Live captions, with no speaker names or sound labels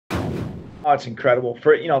Oh, it's incredible.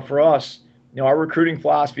 For us, our recruiting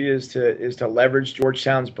philosophy is to leverage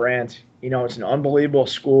Georgetown's brand. It's an unbelievable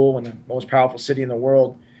school and the most powerful city in the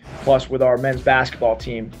world. Plus, with our men's basketball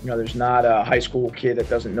team, there's not a high school kid that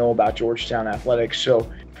doesn't know about Georgetown athletics.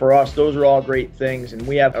 So for us, those are all great things, and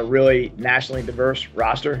we have a really nationally diverse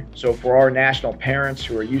roster. So for our national parents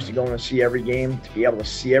who are used to going to see every game, to be able to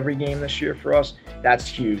see every game this year for us, that's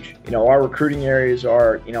huge. Our recruiting areas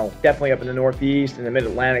are, definitely up in the Northeast and the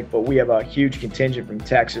Mid-Atlantic, but we have a huge contingent from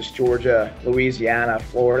Texas, Georgia, Louisiana,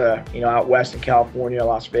 Florida, out west in California,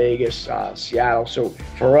 Las Vegas, Seattle. So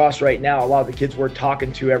for us right now, a lot of the kids we're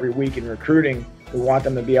talking to every week in recruiting, we want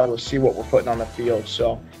them to be able to see what we're putting on the field.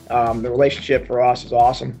 So the relationship for us is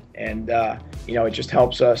awesome. And, it just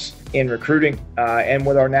helps us in recruiting and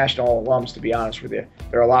with our national alums, to be honest with you.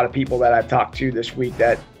 There are a lot of people that I've talked to this week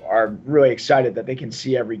that are really excited that they can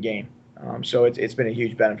see every game. So it's been a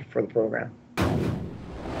huge benefit for the program.